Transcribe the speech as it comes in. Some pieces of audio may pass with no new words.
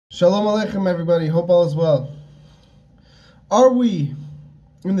Shalom Aleichem, everybody. Hope all is well. Are we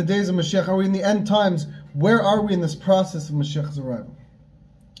in the days of Mashiach? Are we in the end times? Where are we in this process of Mashiach's arrival?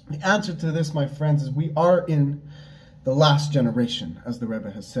 The answer to this, my friends, is we are in the last generation, as the Rebbe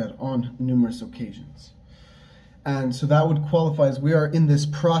has said on numerous occasions. And so that would qualify as we are in this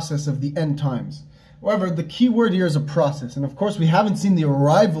process of the end times. However, the key word here is a process. And of course, we haven't seen the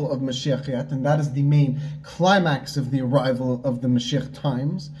arrival of Mashiach yet, and that is the main climax of the arrival of the Mashiach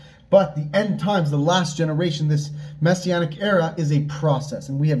times. But the end times, the last generation, this Messianic era, is a process.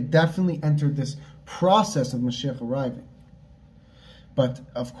 And we have definitely entered this process of Mashiach arriving. But,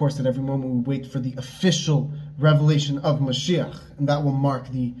 of course, at every moment we wait for the official revelation of Mashiach. And that will mark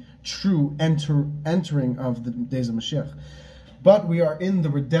the true entering of the days of Mashiach. But we are in the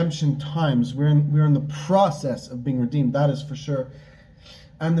redemption times. We're in the process of being redeemed. That is for sure.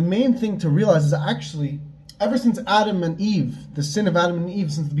 And the main thing to realize is actually, ever since Adam and Eve, the sin of Adam and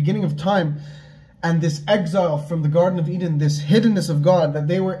Eve, since the beginning of time, and this exile from the Garden of Eden, this hiddenness of God, that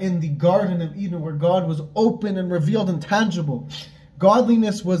they were in the Garden of Eden where God was open and revealed and tangible.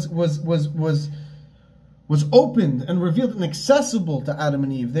 Godliness was opened and revealed and accessible to Adam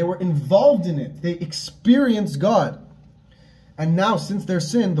and Eve. They were involved in it. They experienced God. And now, since their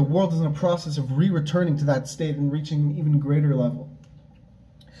sin, the world is in a process of returning to that state and reaching an even greater level.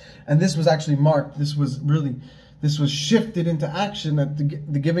 And this was actually marked, this was shifted into action at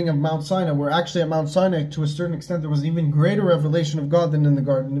the giving of Mount Sinai, where actually at Mount Sinai, to a certain extent, there was an even greater revelation of God than in the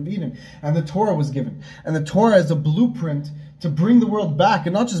Garden of Eden. And the Torah was given. And the Torah is a blueprint to bring the world back,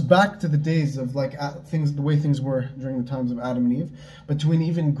 and not just back to the days of the way things were during the times of Adam and Eve, but to an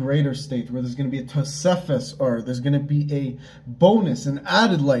even greater state where there's going to be a tosefes, or there's going to be a bonus, an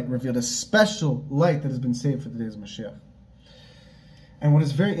added light revealed, a special light that has been saved for the days of Mashiach. And what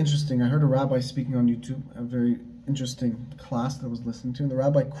is very interesting, I heard a rabbi speaking on YouTube, a very interesting class that I was listening to, and the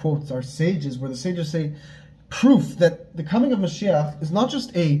rabbi quotes our sages, where the sages say, proof that the coming of Mashiach is not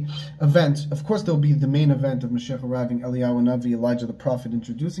just a event. Of course, there will be the main event of Mashiach arriving, Eliyahu Navi, Elijah the prophet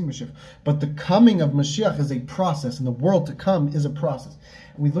introducing Mashiach. But the coming of Mashiach is a process, and the world to come is a process.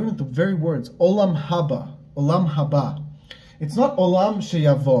 And we learn at the very words, Olam Haba, Olam Haba. It's not Olam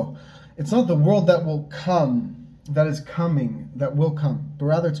Sheyavo. It's not the world that will come, that is coming, that will come. But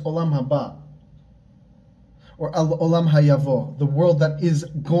rather it's Olam Haba. Or Olam Hayavo, the world that is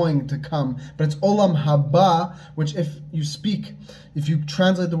going to come. But it's Olam Haba, which if you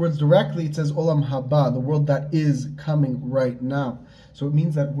translate the words directly, it says Olam Haba, the world that is coming right now. So it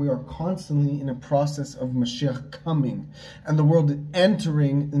means that we are constantly in a process of Mashiach coming, and the world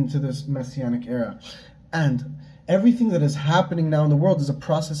entering into this Messianic era. And everything that is happening now in the world is a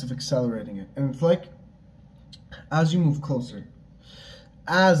process of accelerating it. And it's like, as you move closer,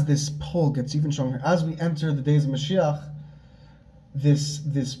 as this pull gets even stronger, as we enter the days of Mashiach,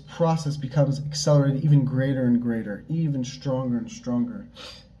 this process becomes accelerated even greater and greater, even stronger and stronger.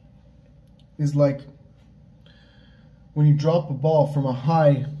 It's like when you drop a ball from a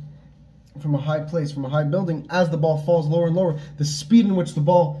high place, from a high building, as the ball falls lower and lower, the speed in which the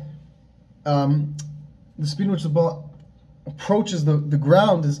ball approaches the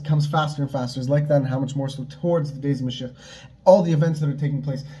ground comes faster and faster. It's like that, and how much more so towards the days of Mashiach. All the events that are taking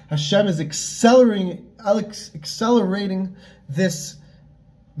place, Hashem is accelerating this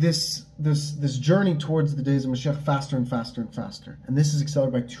journey towards the days of Mashiach faster and faster and faster. And this is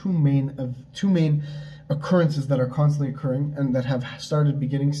accelerated by two main occurrences that are constantly occurring and that have started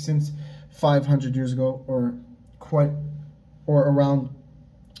beginning since 500 years ago, or around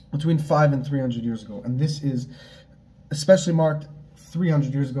between 500 and 300 years ago. And this is especially marked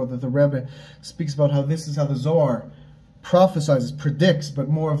 300 years ago, that the Rebbe speaks about how this is how the Zohar prophesies, predicts, but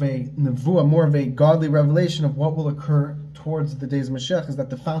more of a nevuah, more of a godly revelation of what will occur towards the days of Mashiach, is that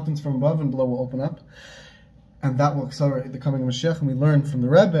the fountains from above and below will open up, and that will accelerate the coming of Mashiach. And we learn from the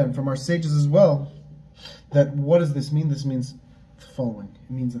Rebbe and from our sages as well, that what does this mean? This means the following.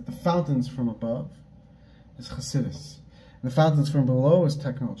 It means that the fountains from above is Chassidus, and the fountains from below is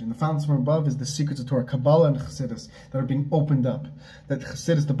technology. And the fountains from above is the secrets of Torah, Kabbalah and Chassidus, that are being opened up. That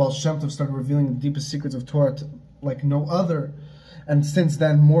Chassidus, the Baal Shem Tov, started revealing the deepest secrets of Torah like no other. And since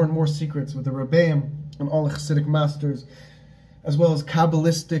then, more and more secrets with the Rebbe and all the Hasidic masters, as well as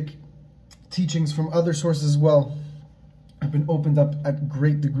Kabbalistic teachings from other sources as well, have been opened up at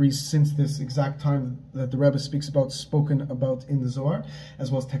great degrees since this exact time that the Rebbe spoken about in the Zohar,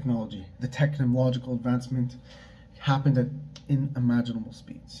 as well as technology. The technological advancement happened at unimaginable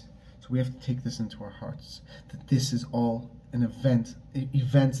speeds. So we have to take this into our hearts, that this is all an events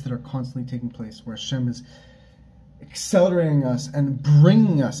that are constantly taking place, where Hashem is accelerating us and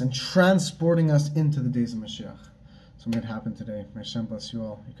bringing us and transporting us into the days of Mashiach. So may it happen today. May Hashem bless you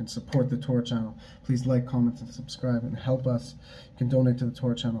all. You can support the Torah channel. Please like, comment, and subscribe, and help us. You can donate to the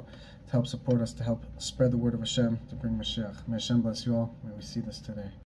Torah channel to help support us, to help spread the word of Hashem, to bring Mashiach. May Hashem bless you all. May we see this today.